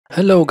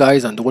Hello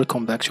guys, and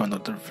welcome back to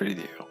another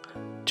video.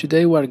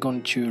 Today we are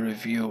going to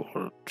review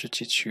or to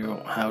teach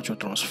you how to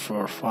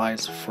transfer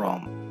files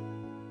from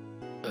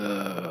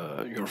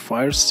your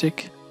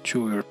Firestick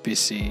to your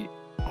PC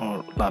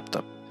or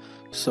laptop.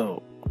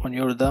 So on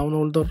your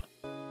downloader,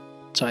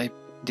 type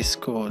this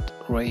code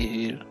right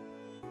here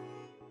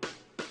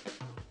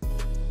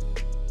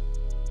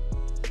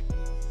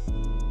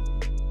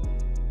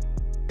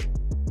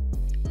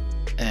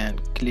and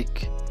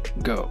click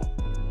go.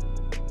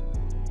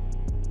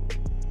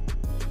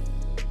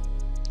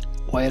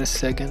 Wait a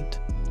second.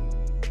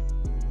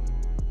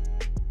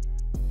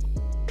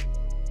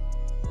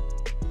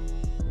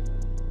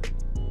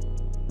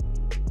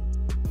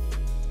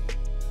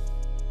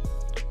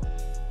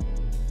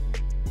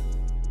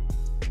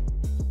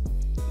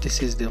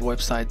 This is the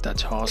website that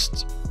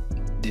hosts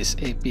this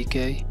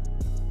APK,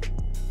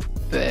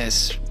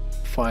 PS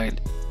file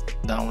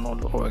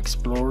download or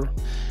explorer.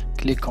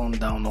 Click on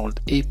download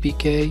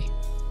APK.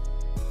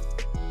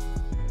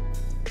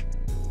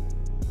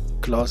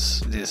 Close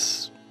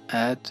this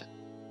ad.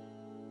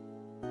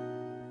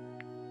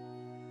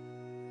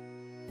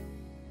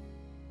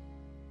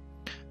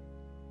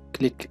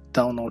 Click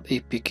download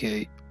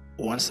APK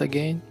once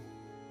again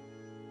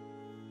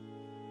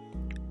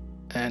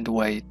and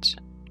wait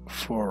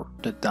for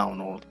the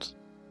download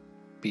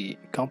be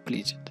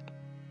completed.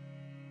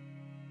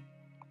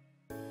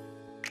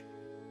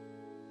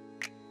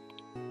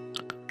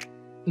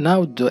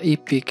 Now the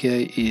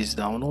APK is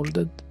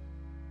downloaded.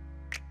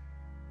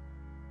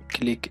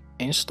 Click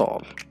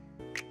install.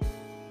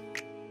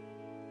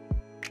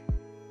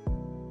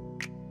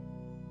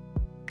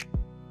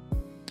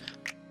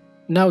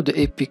 Now the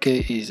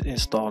APK is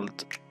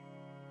installed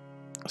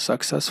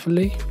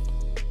successfully.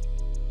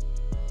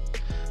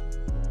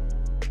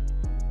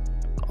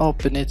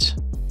 Open it.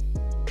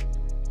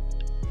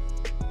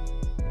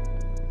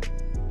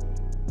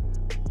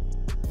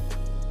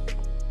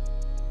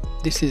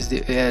 This is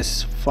the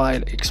ES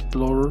File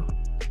Explorer.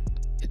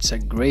 It's a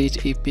great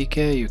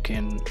APK. You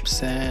can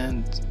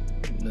send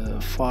the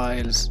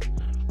files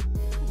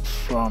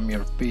from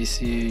your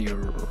PC,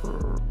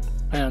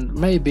 and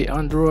maybe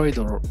Android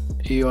or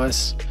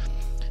iOS,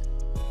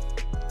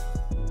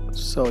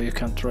 so you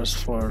can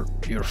transfer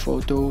your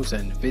photos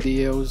and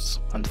videos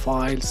and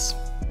files.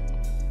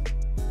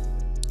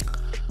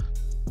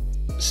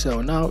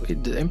 So now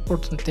the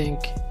important thing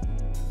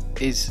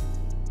is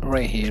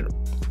right here,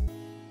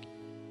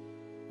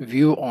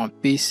 view on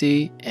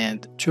PC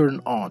and turn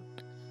on.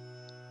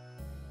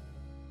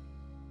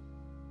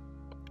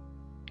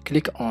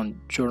 Click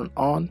on turn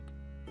on.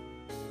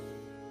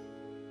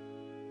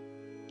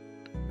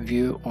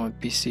 View on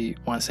PC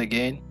once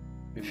again.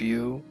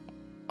 View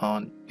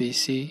on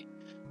PC.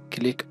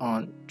 Click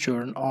on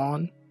turn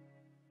on.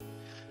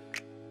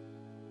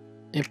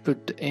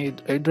 Input the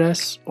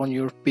address on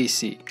your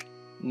PC.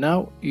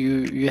 Now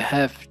you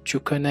have to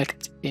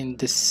connect in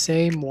the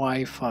same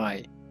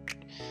Wi-Fi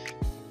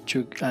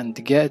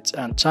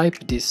and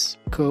type this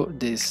code,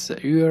 this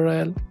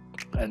URL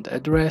and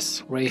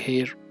address right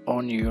here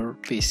on your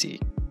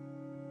PC.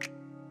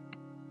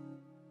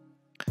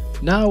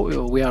 Now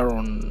we are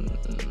on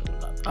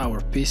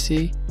our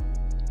PC.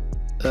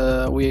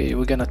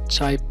 We're gonna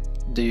type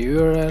the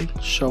URL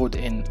showed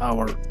in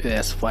our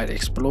ES File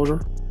Explorer.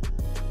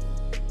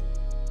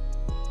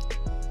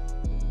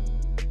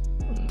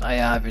 I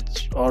have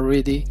it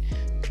already.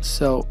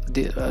 So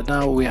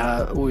now we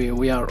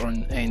are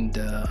on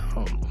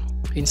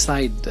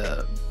inside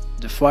the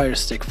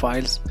Firestick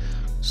files.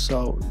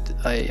 So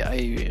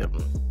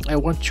I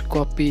want to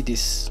copy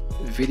this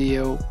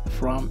video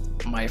from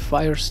my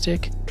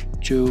Firestick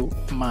to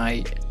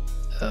my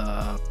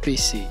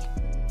PC.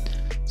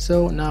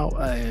 So now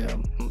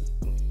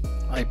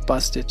I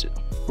passed it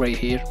right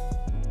here.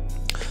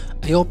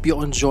 I hope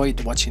you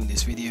enjoyed watching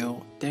this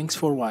video. Thanks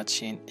for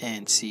watching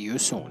and see you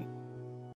soon.